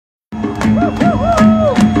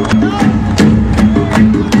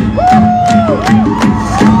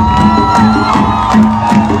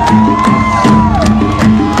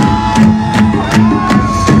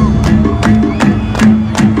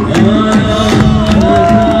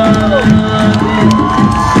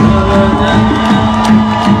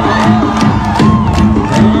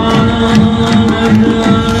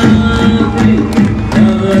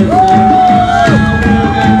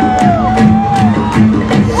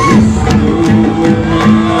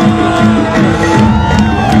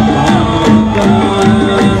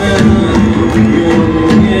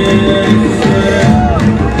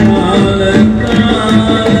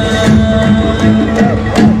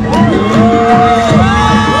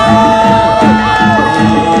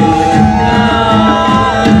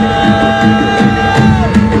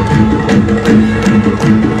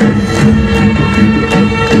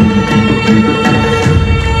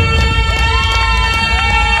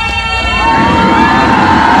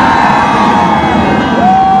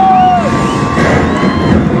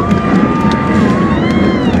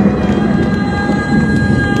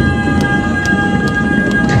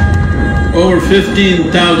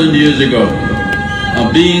15,000 years ago, a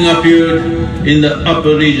being appeared in the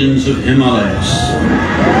upper regions of Himalayas.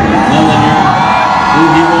 No one knew who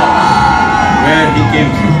he was, where he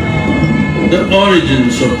came from. The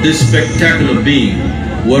origins of this spectacular being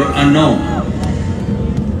were unknown.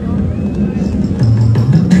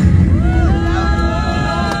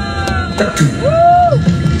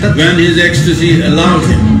 When his ecstasy allowed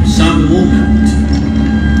him some movement,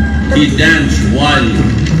 he danced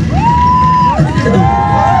wildly.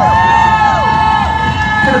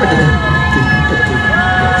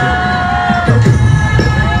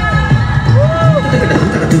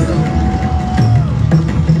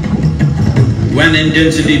 When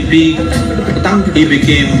intensity peaked, he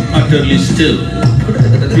became utterly still.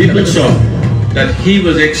 People saw that he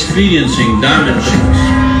was experiencing dimensions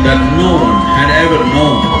that no one had ever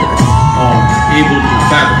known or able to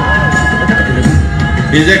fathom.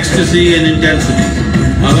 His ecstasy and intensity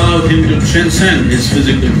allowed him to transcend his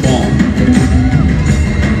physical form.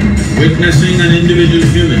 Witnessing an individual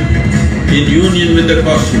human in union with the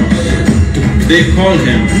cosmos, they called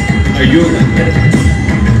him a yogi,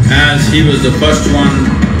 as he was the first one,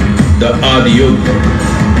 the Adi Yogi.